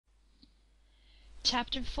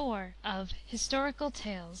Chapter IV of Historical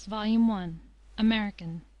Tales, Volume 1,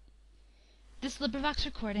 American. Is in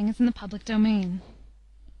the public domain.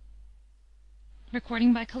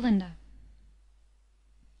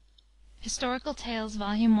 Historical Tales,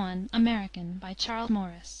 Volume 1, American, by Charles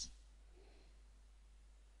Morris.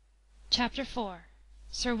 Chapter IV.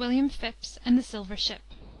 Sir William Phips and the Silver Ship.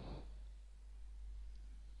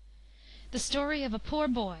 The story of a poor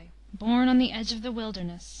boy, born on the edge of the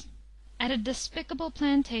wilderness, at a despicable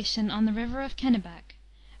plantation on the river of Kennebec,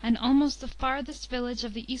 and almost the farthest village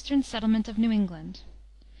of the eastern settlement of New England,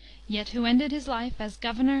 yet who ended his life as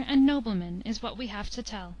governor and nobleman, is what we have to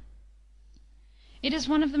tell. It is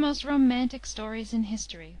one of the most romantic stories in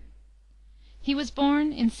history. He was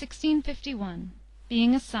born in 1651,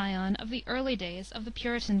 being a scion of the early days of the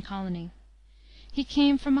Puritan colony. He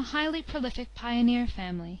came from a highly prolific pioneer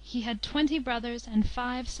family. He had 20 brothers and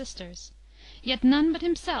 5 sisters, yet none but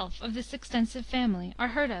himself of this extensive family are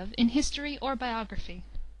heard of in history or biography.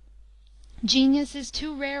 Genius is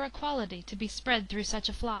too rare a quality to be spread through such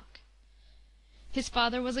a flock. His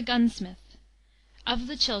father was a gunsmith. Of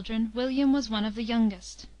the children, William was one of the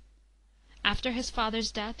youngest. After his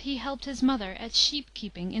father's death he helped his mother at sheep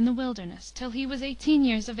keeping in the wilderness till he was 18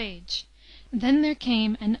 years of age. Then there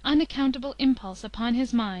came an unaccountable impulse upon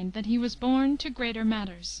his mind that he was born to greater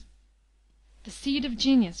matters. The seed of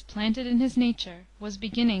genius planted in his nature was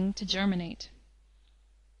beginning to germinate.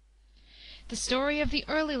 The story of the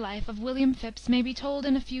early life of William Phips may be told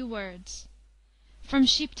in a few words. From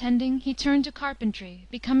sheep tending he turned to carpentry,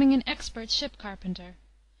 becoming an expert ship carpenter.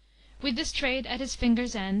 With this trade at his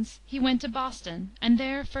fingers' ends, he went to Boston, and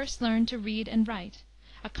there first learned to read and write,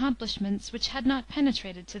 accomplishments which had not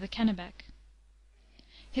penetrated to the Kennebec.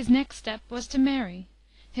 His next step was to marry,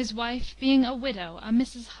 his wife being a widow, a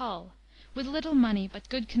Mrs. Hull, with little money but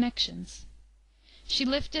good connections. She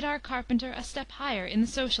lifted our carpenter a step higher in the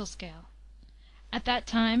social scale. At that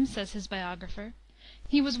time, says his biographer,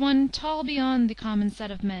 he was one tall beyond the common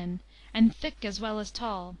set of men, and thick as well as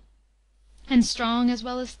tall, and strong as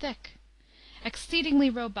well as thick, exceedingly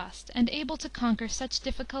robust, and able to conquer such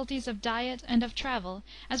difficulties of diet and of travel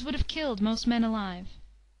as would have killed most men alive.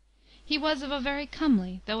 He was of a very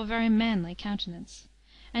comely, though a very manly countenance,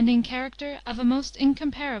 and in character of a most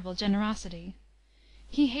incomparable generosity.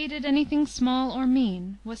 He hated anything small or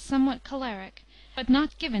mean, was somewhat choleric, but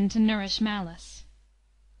not given to nourish malice.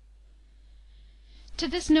 To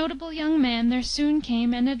this notable young man there soon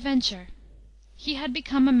came an adventure. He had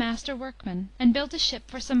become a master workman, and built a ship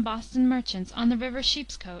for some Boston merchants on the river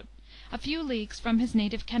Sheepscote, a few leagues from his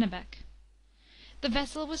native Kennebec. The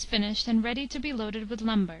vessel was finished and ready to be loaded with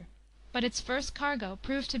lumber, but its first cargo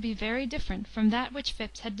proved to be very different from that which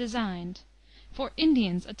Phips had designed, for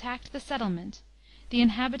Indians attacked the settlement. The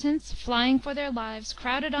inhabitants, flying for their lives,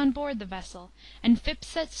 crowded on board the vessel, and Phips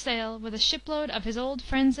set sail with a shipload of his old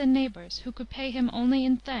friends and neighbors, who could pay him only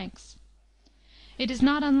in thanks. It is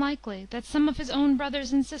not unlikely that some of his own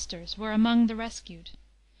brothers and sisters were among the rescued.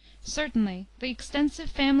 Certainly the extensive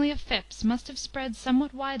family of Phips must have spread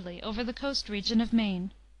somewhat widely over the coast region of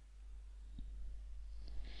Maine.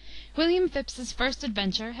 William Phips's first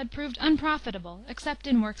adventure had proved unprofitable except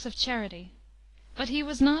in works of charity. But he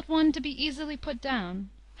was not one to be easily put down,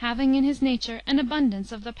 having in his nature an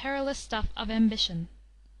abundance of the perilous stuff of ambition.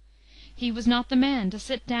 He was not the man to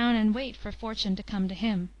sit down and wait for fortune to come to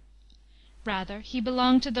him. Rather he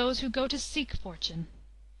belonged to those who go to seek fortune.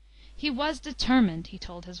 He was determined, he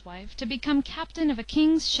told his wife, to become captain of a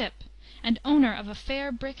king's ship, and owner of a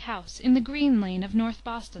fair brick house in the Green Lane of North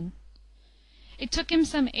Boston. It took him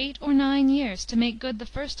some 8 or 9 years to make good the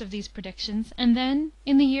first of these predictions, and then,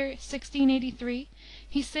 in the year 1683,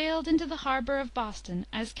 he sailed into the harbor of Boston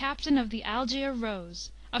as captain of the Algier Rose,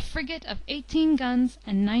 a frigate of 18 guns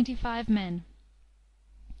and 95 men.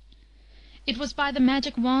 It was by the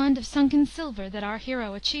magic wand of sunken silver that our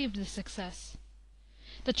hero achieved this success.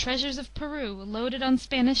 The treasures of Peru, loaded on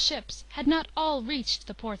Spanish ships, had not all reached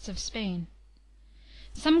the ports of Spain.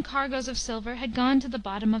 Some cargoes of silver had gone to the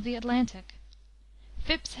bottom of the Atlantic.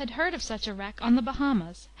 Phips had heard of such a wreck on the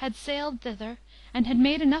Bahamas, had sailed thither, and had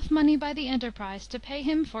made enough money by the enterprise to pay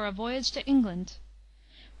him for a voyage to England.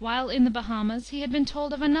 While in the Bahamas he had been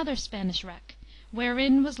told of another Spanish wreck,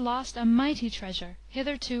 wherein was lost a mighty treasure,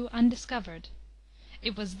 hitherto undiscovered.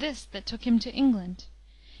 It was this that took him to England.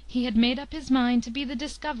 He had made up his mind to be the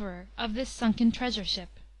discoverer of this sunken treasure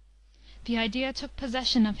ship. The idea took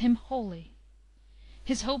possession of him wholly.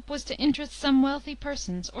 His hope was to interest some wealthy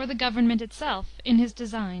persons, or the government itself, in his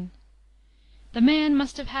design. The man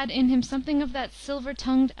must have had in him something of that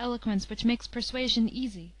silver-tongued eloquence which makes persuasion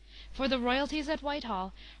easy, for the royalties at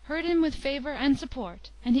Whitehall heard him with favour and support,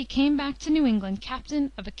 and he came back to New England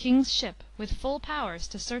captain of a king's ship, with full powers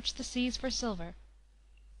to search the seas for silver.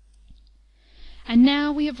 And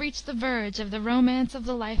now we have reached the verge of the romance of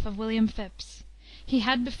the life of William Phips. He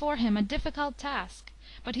had before him a difficult task,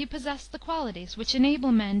 but he possessed the qualities which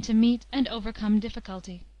enable men to meet and overcome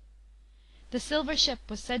difficulty. The silver ship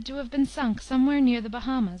was said to have been sunk somewhere near the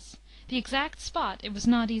Bahamas. The exact spot it was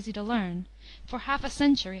not easy to learn, for half a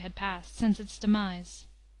century had passed since its demise.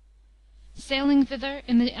 Sailing thither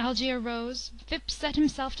in the Algier Rose, Phips set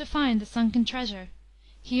himself to find the sunken treasure.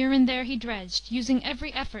 Here and there he dredged, using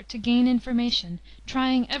every effort to gain information,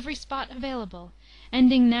 trying every spot available,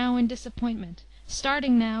 ending now in disappointment,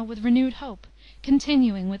 starting now with renewed hope,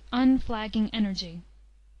 continuing with unflagging energy.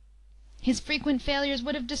 His frequent failures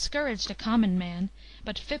would have discouraged a common man,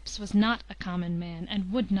 but Phips was not a common man,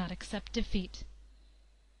 and would not accept defeat.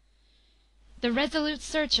 The resolute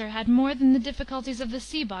searcher had more than the difficulties of the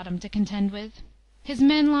sea bottom to contend with. His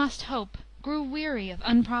men lost hope, grew weary of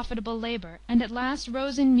unprofitable labour, and at last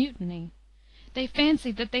rose in mutiny. They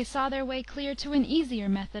fancied that they saw their way clear to an easier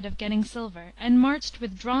method of getting silver, and marched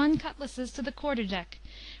with drawn cutlasses to the quarter-deck,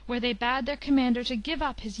 where they bade their commander to give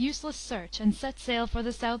up his useless search, and set sail for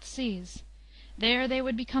the South Seas. There they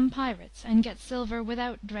would become pirates, and get silver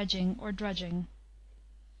without dredging or drudging.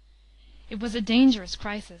 It was a dangerous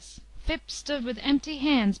crisis. Phips stood with empty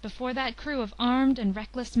hands before that crew of armed and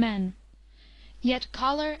reckless men. Yet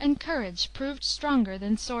choler and courage proved stronger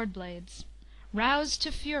than sword-blades. Roused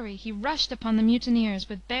to fury, he rushed upon the mutineers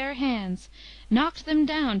with bare hands, knocked them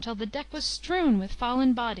down till the deck was strewn with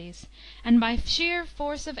fallen bodies, and by sheer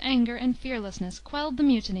force of anger and fearlessness quelled the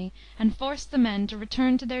mutiny, and forced the men to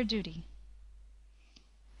return to their duty.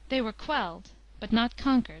 They were quelled, but not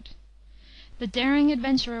conquered. The daring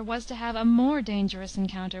adventurer was to have a more dangerous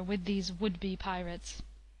encounter with these would-be pirates.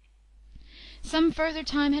 Some further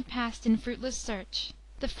time had passed in fruitless search.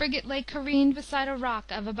 The frigate lay careened beside a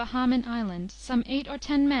rock of a Bahamian island, some 8 or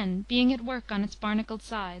 10 men being at work on its barnacled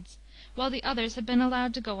sides, while the others had been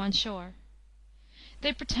allowed to go on shore.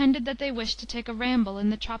 They pretended that they wished to take a ramble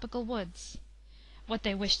in the tropical woods. What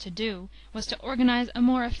they wished to do was to organize a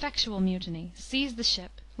more effectual mutiny, seize the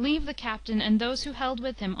ship, leave the captain and those who held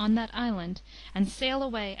with him on that island, and sail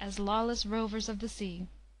away as lawless rovers of the sea.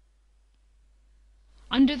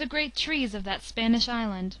 Under the great trees of that Spanish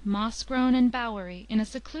island, moss-grown and bowery, in a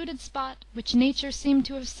secluded spot which nature seemed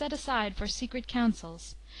to have set aside for secret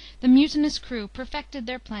councils, the mutinous crew perfected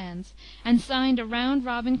their plans, and signed a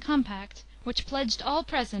round-robin compact which pledged all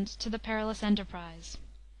present to the perilous enterprise.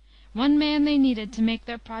 One man they needed to make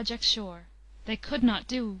their project sure. They could not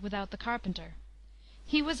do without the carpenter.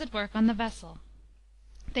 He was at work on the vessel.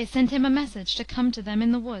 They sent him a message to come to them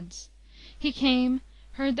in the woods. He came,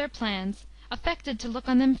 heard their plans, affected to look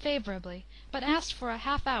on them favourably, but asked for a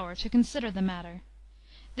half-hour to consider the matter.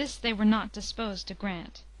 This they were not disposed to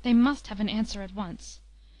grant. They must have an answer at once.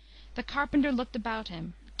 The carpenter looked about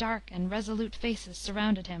him. Dark and resolute faces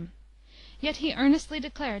surrounded him. Yet he earnestly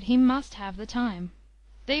declared he must have the time.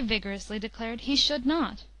 They vigorously declared he should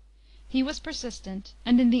not. He was persistent,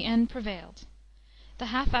 and in the end prevailed. The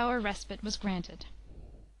half-hour respite was granted.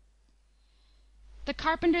 The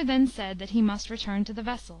carpenter then said that he must return to the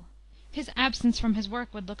vessel. His absence from his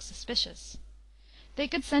work would look suspicious. They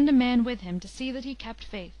could send a man with him to see that he kept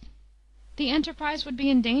faith. The enterprise would be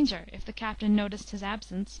in danger if the captain noticed his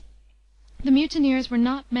absence. The mutineers were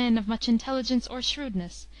not men of much intelligence or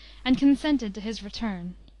shrewdness, and consented to his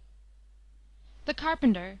return. The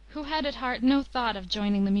carpenter, who had at heart no thought of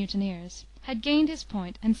joining the mutineers, had gained his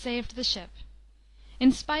point and saved the ship.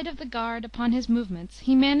 In spite of the guard upon his movements,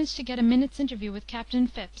 he managed to get a minute's interview with Captain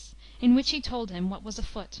Phips, in which he told him what was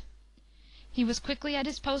afoot. He was quickly at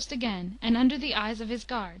his post again, and under the eyes of his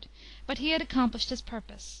guard, but he had accomplished his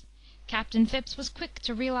purpose. Captain Phips was quick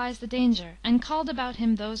to realize the danger, and called about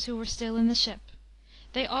him those who were still in the ship.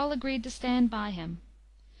 They all agreed to stand by him.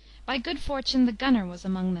 By good fortune the gunner was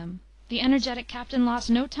among them. The energetic captain lost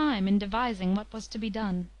no time in devising what was to be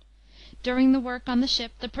done. During the work on the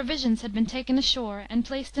ship the provisions had been taken ashore and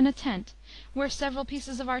placed in a tent, where several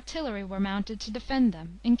pieces of artillery were mounted to defend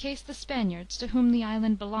them, in case the Spaniards, to whom the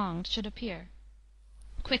island belonged, should appear.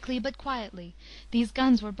 Quickly but quietly these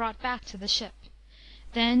guns were brought back to the ship.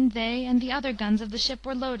 Then they and the other guns of the ship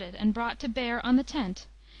were loaded and brought to bear on the tent,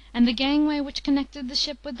 and the gangway which connected the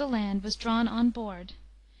ship with the land was drawn on board.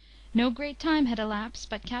 No great time had elapsed,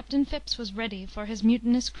 but Captain Phips was ready for his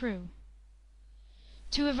mutinous crew.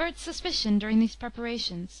 To avert suspicion during these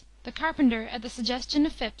preparations, the carpenter, at the suggestion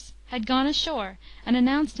of Phips, had gone ashore and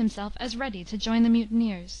announced himself as ready to join the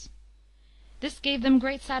mutineers. This gave them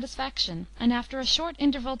great satisfaction, and after a short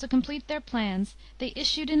interval to complete their plans, they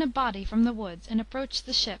issued in a body from the woods, and approached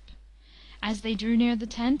the ship. As they drew near the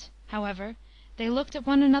tent, however, they looked at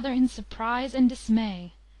one another in surprise and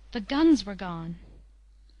dismay. The guns were gone!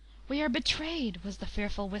 "We are betrayed!" was the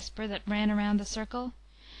fearful whisper that ran around the circle.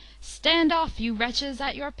 "Stand off, you wretches,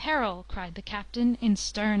 at your peril!" cried the captain, in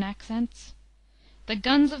stern accents. The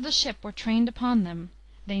guns of the ship were trained upon them.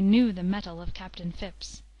 They knew the mettle of Captain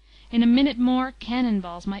Phips. In a minute more cannon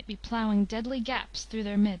balls might be ploughing deadly gaps through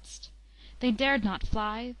their midst. They dared not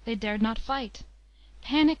fly, they dared not fight.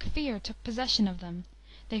 Panic fear took possession of them.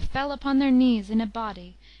 They fell upon their knees in a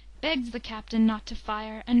body, begged the captain not to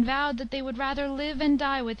fire, and vowed that they would rather live and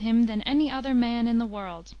die with him than any other man in the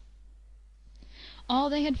world. All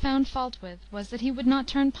they had found fault with was that he would not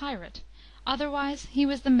turn pirate, otherwise he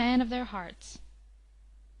was the man of their hearts.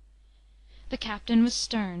 The captain was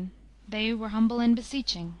stern, they were humble and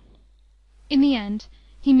beseeching. In the end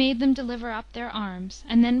he made them deliver up their arms,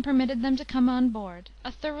 and then permitted them to come on board,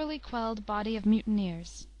 a thoroughly quelled body of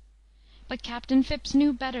mutineers. But Captain Phips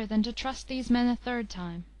knew better than to trust these men a third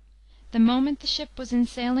time. The moment the ship was in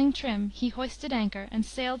sailing trim, he hoisted anchor, and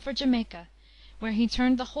sailed for Jamaica, where he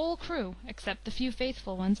turned the whole crew, except the few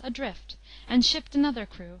faithful ones, adrift, and shipped another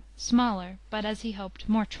crew, smaller, but, as he hoped,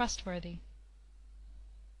 more trustworthy.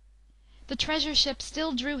 The treasure ship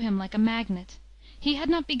still drew him like a magnet. He had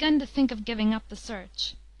not begun to think of giving up the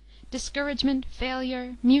search. Discouragement,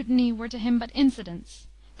 failure, mutiny, were to him but incidents.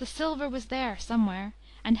 The silver was there somewhere,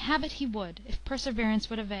 and have it he would, if perseverance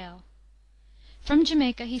would avail. From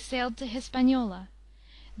Jamaica he sailed to Hispaniola.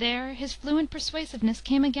 There his fluent persuasiveness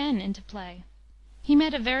came again into play. He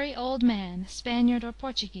met a very old man, Spaniard or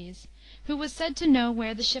Portuguese, who was said to know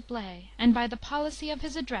where the ship lay, and by the policy of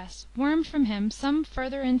his address wormed from him some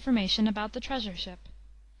further information about the treasure ship.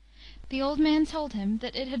 The old man told him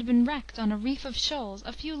that it had been wrecked on a reef of shoals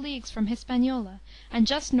a few leagues from Hispaniola, and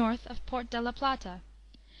just north of Port de la Plata,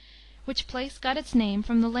 which place got its name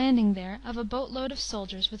from the landing there of a boat load of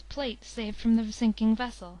soldiers with plate saved from the sinking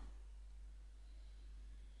vessel.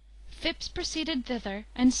 Phips proceeded thither,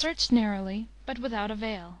 and searched narrowly, but without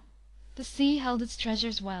avail. The sea held its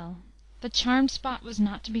treasures well. The charmed spot was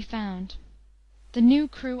not to be found. The new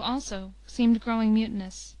crew also seemed growing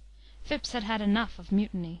mutinous. Phips had had enough of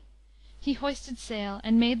mutiny. He hoisted sail,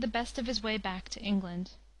 and made the best of his way back to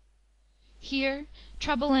England. Here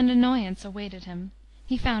trouble and annoyance awaited him.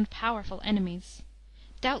 He found powerful enemies.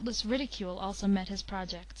 Doubtless ridicule also met his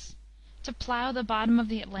projects. To plough the bottom of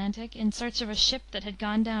the Atlantic, in search of a ship that had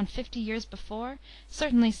gone down 50 years before,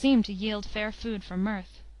 certainly seemed to yield fair food for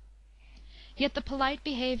mirth. Yet the polite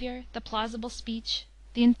behaviour, the plausible speech,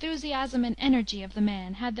 the enthusiasm and energy of the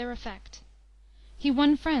man had their effect. He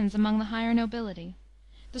won friends among the higher nobility.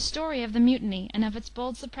 The story of the mutiny and of its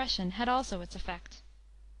bold suppression had also its effect.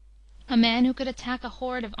 A man who could attack a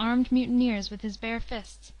horde of armed mutineers with his bare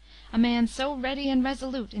fists, a man so ready and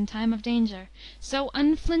resolute in time of danger, so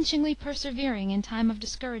unflinchingly persevering in time of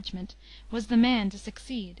discouragement, was the man to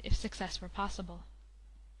succeed, if success were possible.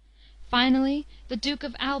 Finally, the Duke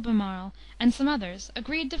of Albemarle and some others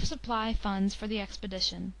agreed to supply funds for the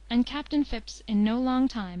expedition, and Captain Phips in no long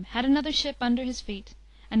time had another ship under his feet,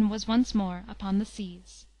 and was once more upon the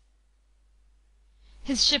seas.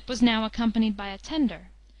 His ship was now accompanied by a tender.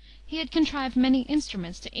 He had contrived many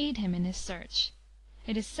instruments to aid him in his search.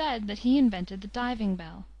 It is said that he invented the diving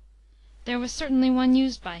bell. There was certainly one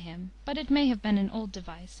used by him, but it may have been an old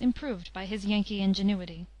device, improved by his Yankee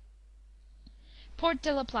ingenuity. Port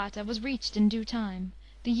de la Plata was reached in due time,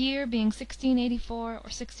 the year being 1684 or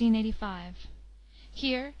 1685.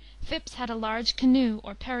 Here Phips had a large canoe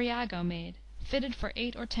or periago made, fitted for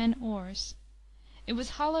 8 or 10 oars. It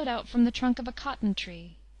was hollowed out from the trunk of a cotton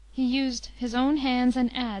tree. He used his own hands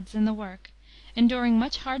and adze in the work, enduring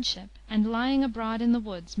much hardship, and lying abroad in the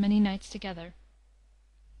woods many nights together.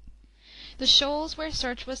 The shoals where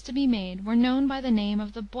search was to be made were known by the name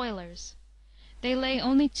of the Boilers. They lay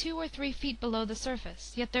only 2 or 3 feet below the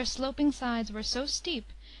surface, yet their sloping sides were so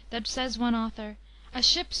steep that, says one author, a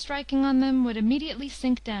ship striking on them would immediately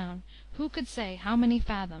sink down, who could say how many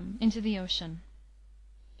fathom, into the ocean.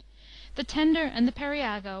 The tender and the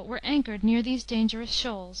periago were anchored near these dangerous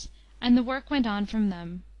shoals, and the work went on from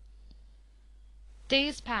them.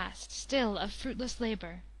 Days passed, still of fruitless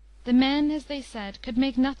labour. The men, as they said, could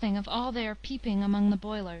make nothing of all their peeping among the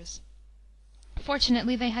boilers.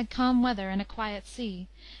 Fortunately they had calm weather and a quiet sea,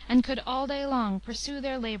 and could all day long pursue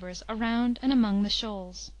their labours around and among the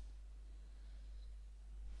shoals.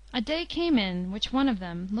 A day came in which one of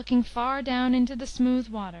them, looking far down into the smooth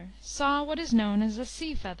water, saw what is known as a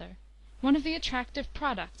sea feather, one of the attractive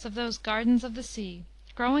products of those gardens of the sea,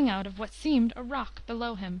 growing out of what seemed a rock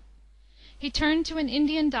below him. He turned to an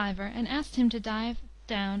Indian diver, and asked him to dive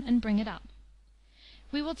down and bring it up.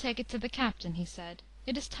 "We will take it to the captain," he said.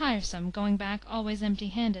 "It is tiresome, going back always empty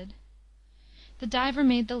handed." The diver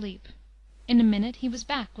made the leap. In a minute he was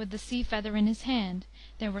back with the sea feather in his hand.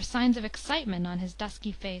 There were signs of excitement on his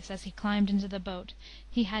dusky face as he climbed into the boat.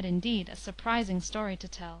 He had indeed a surprising story to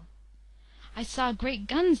tell. "I saw great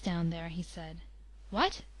guns down there," he said.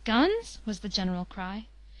 "What! Guns?" was the general cry.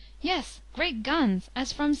 "Yes, great guns,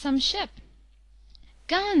 as from some ship."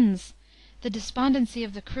 Guns! The despondency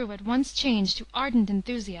of the crew at once changed to ardent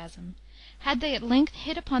enthusiasm. Had they at length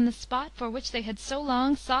hit upon the spot for which they had so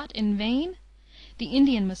long sought in vain? The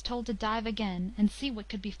Indian was told to dive again, and see what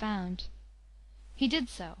could be found. He did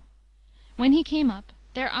so. When he came up,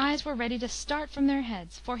 their eyes were ready to start from their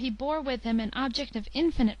heads, for he bore with him an object of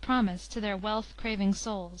infinite promise to their wealth-craving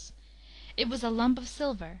souls. It was a lump of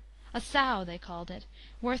silver, a sow they called it,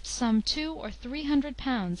 worth some 200 or 300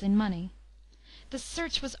 pounds in money. The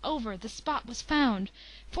search was over, the spot was found,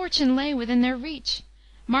 fortune lay within their reach.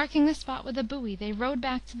 Marking the spot with a buoy, they rowed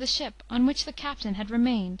back to the ship on which the captain had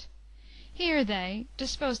remained. Here they,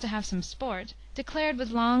 disposed to have some sport, declared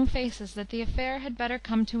with long faces that the affair had better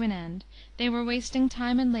come to an end. They were wasting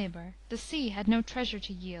time and labour. The sea had no treasure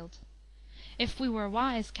to yield. "If we were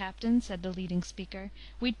wise, captain," said the leading speaker,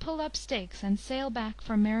 "we'd pull up stakes and sail back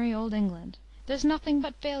for merry old England. There's nothing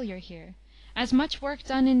but failure here. As much work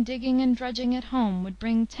done in digging and drudging at home would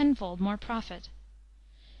bring tenfold more profit."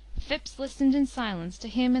 Phips listened in silence to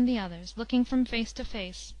him and the others, looking from face to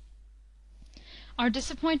face. "Our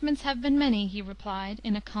disappointments have been many," he replied,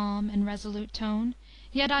 in a calm and resolute tone,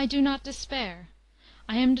 "yet I do not despair.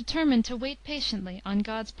 I am determined to wait patiently on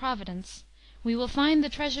God's providence. We will find the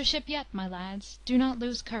treasure ship yet, my lads. Do not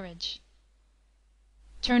lose courage."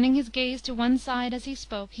 Turning his gaze to one side as he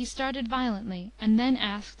spoke, he started violently, and then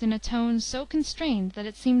asked, in a tone so constrained that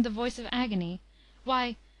it seemed the voice of agony,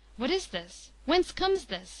 "Why, what is this? Whence comes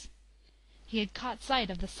this?" He had caught sight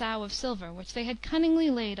of the sow of silver, which they had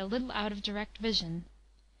cunningly laid a little out of direct vision.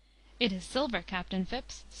 "It is silver, Captain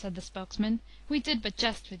Phips," said the spokesman. "We did but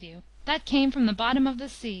jest with you. That came from the bottom of the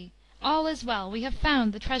sea. All is well. We have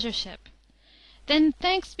found the treasure ship." "Then,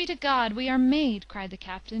 thanks be to God, we are made!" cried the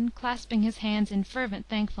captain, clasping his hands in fervent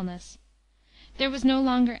thankfulness. There was no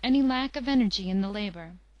longer any lack of energy in the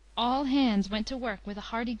labour. All hands went to work with a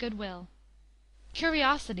hearty good will.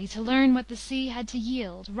 Curiosity to learn what the sea had to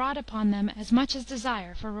yield wrought upon them as much as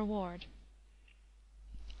desire for reward.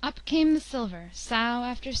 Up came the silver, sow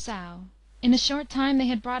after sow. In a short time they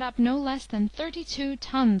had brought up no less than 32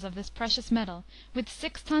 tons of this precious metal, with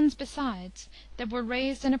 6 tons besides, that were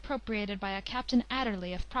raised and appropriated by a Captain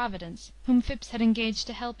Adderley of Providence, whom Phips had engaged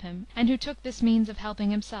to help him, and who took this means of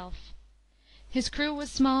helping himself. His crew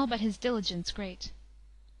was small, but his diligence great.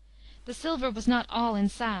 The silver was not all in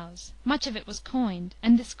sows. Much of it was coined,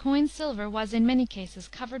 and this coined silver was in many cases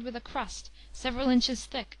covered with a crust, several inches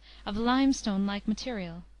thick, of limestone-like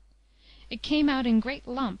material. It came out in great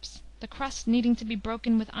lumps, the crust needing to be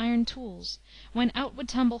broken with iron tools, when out would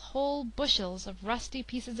tumble whole bushels of rusty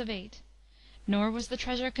pieces of eight. Nor was the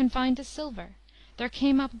treasure confined to silver. There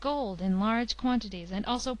came up gold in large quantities, and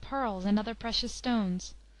also pearls and other precious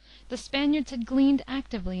stones. The Spaniards had gleaned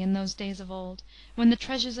actively in those days of old, when the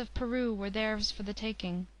treasures of Peru were theirs for the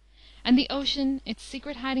taking; and the ocean, its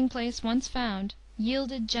secret hiding place once found,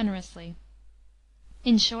 yielded generously.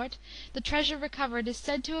 In short, the treasure recovered is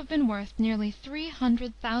said to have been worth nearly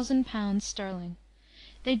 300,000 pounds sterling.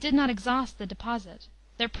 They did not exhaust the deposit.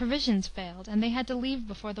 Their provisions failed, and they had to leave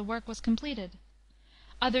before the work was completed.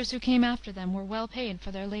 Others who came after them were well paid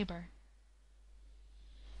for their labour.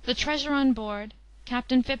 The treasure on board,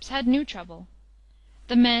 Captain Phips had new trouble.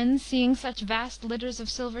 The men, seeing such vast litters of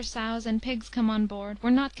silver sows and pigs come on board,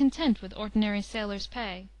 were not content with ordinary sailors'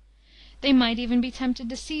 pay. They might even be tempted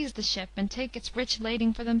to seize the ship, and take its rich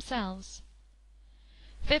lading for themselves.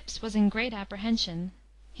 Phips was in great apprehension.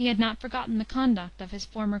 He had not forgotten the conduct of his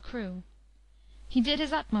former crew. He did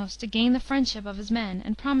his utmost to gain the friendship of his men,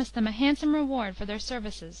 and promised them a handsome reward for their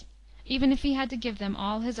services, even if he had to give them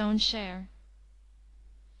all his own share.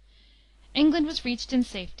 England was reached in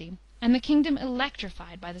safety, and the kingdom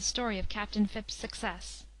electrified by the story of Captain Phips'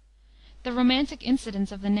 success. The romantic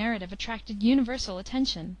incidents of the narrative attracted universal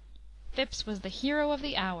attention. Phips was the hero of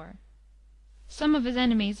the hour. Some of his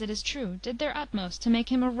enemies, it is true, did their utmost to make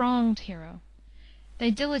him a wronged hero.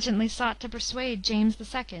 They diligently sought to persuade James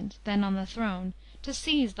II., then on the throne, to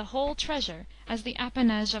seize the whole treasure as the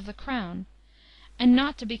appanage of the crown, and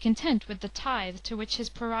not to be content with the tithe to which his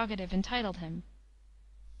prerogative entitled him.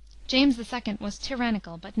 James II. was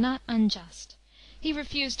tyrannical, but not unjust. He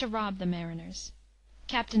refused to rob the mariners.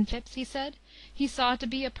 Captain Phips, he said, he saw to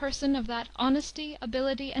be a person of that honesty,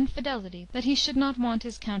 ability, and fidelity, that he should not want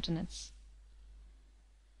his countenance.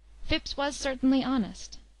 Phips was certainly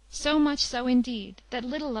honest; so much so, indeed, that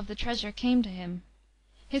little of the treasure came to him.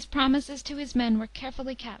 His promises to his men were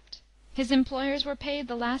carefully kept. His employers were paid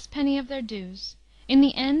the last penny of their dues. In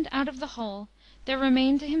the end, out of the whole, there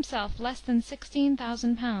remained to himself less than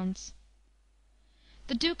 16,000 pounds.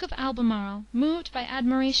 The Duke of Albemarle, moved by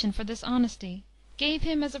admiration for this honesty, gave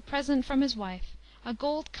him as a present from his wife a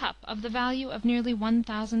gold cup of the value of nearly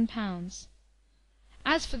 1,000 pounds.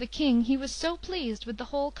 As for the king, he was so pleased with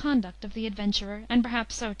the whole conduct of the adventurer, and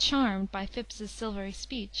perhaps so charmed by Phips's silvery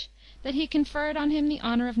speech, that he conferred on him the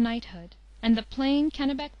honour of knighthood, and the plain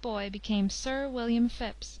Kennebec boy became Sir William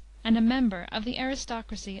Phips, and a member of the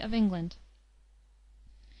aristocracy of England.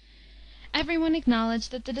 Every one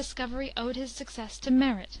acknowledged that the discovery owed his success to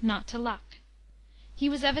merit, not to luck. He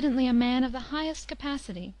was evidently a man of the highest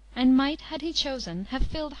capacity, and might, had he chosen, have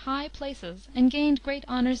filled high places and gained great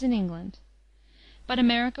honours in England. But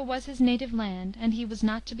America was his native land, and he was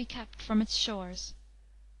not to be kept from its shores.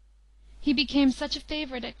 He became such a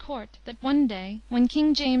favourite at court, that one day, when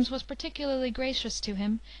King James was particularly gracious to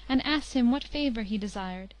him, and asked him what favour he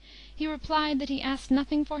desired, he replied that he asked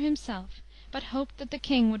nothing for himself, but hoped that the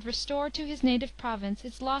king would restore to his native province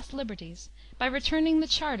its lost liberties, by returning the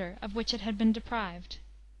charter of which it had been deprived.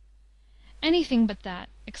 "Anything but that!"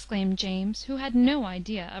 exclaimed James, who had no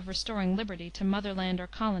idea of restoring liberty to motherland or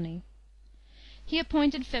colony. He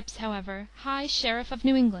appointed Phips, however, High Sheriff of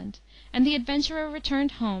New England, and the adventurer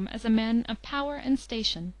returned home as a man of power and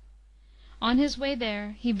station. On his way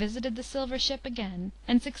there he visited the silver ship again,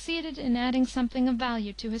 and succeeded in adding something of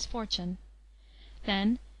value to his fortune.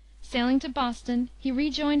 Then, sailing to Boston, he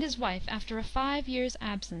rejoined his wife after a 5 years'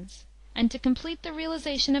 absence, and, to complete the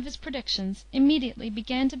realization of his predictions, immediately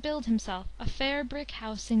began to build himself a fair brick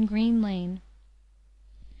house in Green Lane.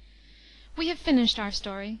 We have finished our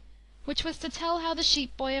story, which was to tell how the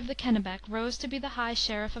sheep boy of the Kennebec rose to be the High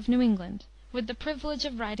Sheriff of New England, with the privilege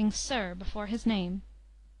of writing Sir before his name.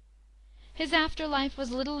 His after life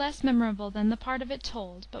was little less memorable than the part of it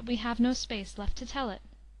told, but we have no space left to tell it.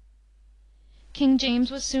 King James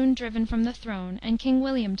was soon driven from the throne, and King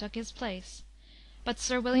William took his place, but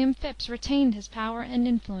Sir William Phips retained his power and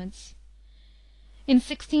influence. In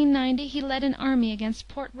 1690 he led an army against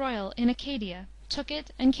Port Royal in Acadia, took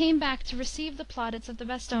it, and came back to receive the plaudits of the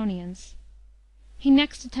Bostonians. He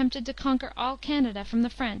next attempted to conquer all Canada from the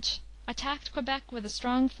French, attacked Quebec with a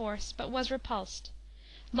strong force, but was repulsed,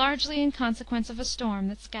 largely in consequence of a storm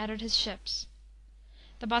that scattered his ships.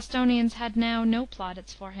 The Bostonians had now no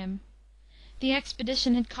plaudits for him. The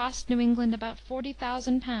expedition had cost New England about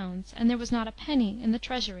 40,000 pounds, and there was not a penny in the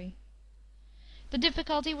treasury. The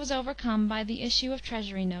difficulty was overcome by the issue of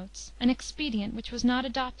treasury notes, an expedient which was not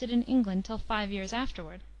adopted in England till 5 years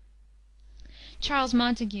afterward. Charles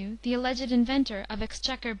Montague, the alleged inventor of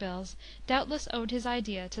exchequer bills, doubtless owed his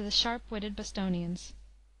idea to the sharp-witted Bostonians.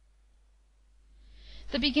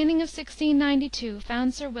 The beginning of 1692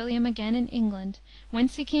 found Sir William again in England,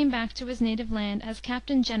 whence he came back to his native land as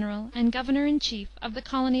Captain General and Governor in Chief of the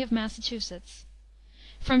colony of Massachusetts.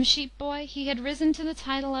 From sheep boy he had risen to the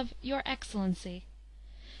title of Your Excellency.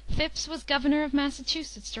 Phips was governor of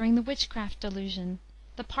Massachusetts during the witchcraft delusion.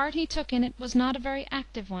 The part he took in it was not a very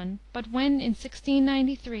active one, but when, in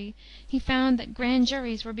 1693, he found that grand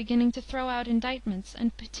juries were beginning to throw out indictments,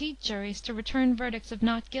 and petit juries to return verdicts of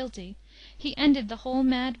not guilty, he ended the whole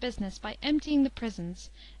mad business by emptying the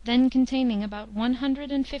prisons, then containing about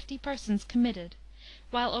 150 persons committed,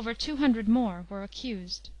 while over 200 more were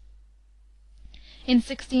accused. In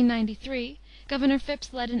 1693 Governor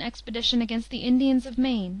Phips led an expedition against the Indians of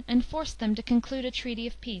Maine, and forced them to conclude a treaty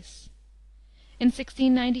of peace. In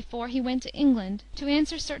 1694 he went to England to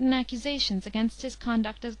answer certain accusations against his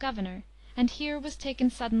conduct as governor, and here was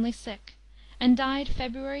taken suddenly sick, and died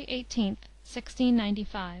February 18,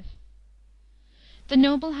 1695. The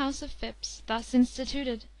noble house of Phips, thus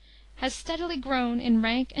instituted, has steadily grown in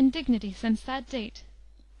rank and dignity since that date,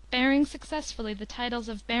 bearing successively the titles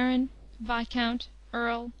of Baron, Viscount,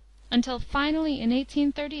 Earl, until finally, in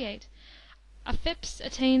 1838, a Phips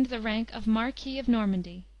attained the rank of Marquis of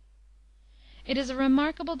Normandy. It is a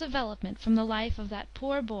remarkable development from the life of that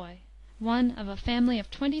poor boy, one of a family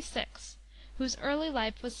of 26, whose early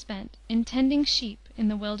life was spent in tending sheep in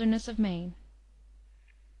the wilderness of Maine.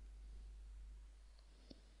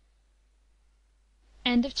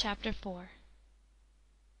 End of chapter 4.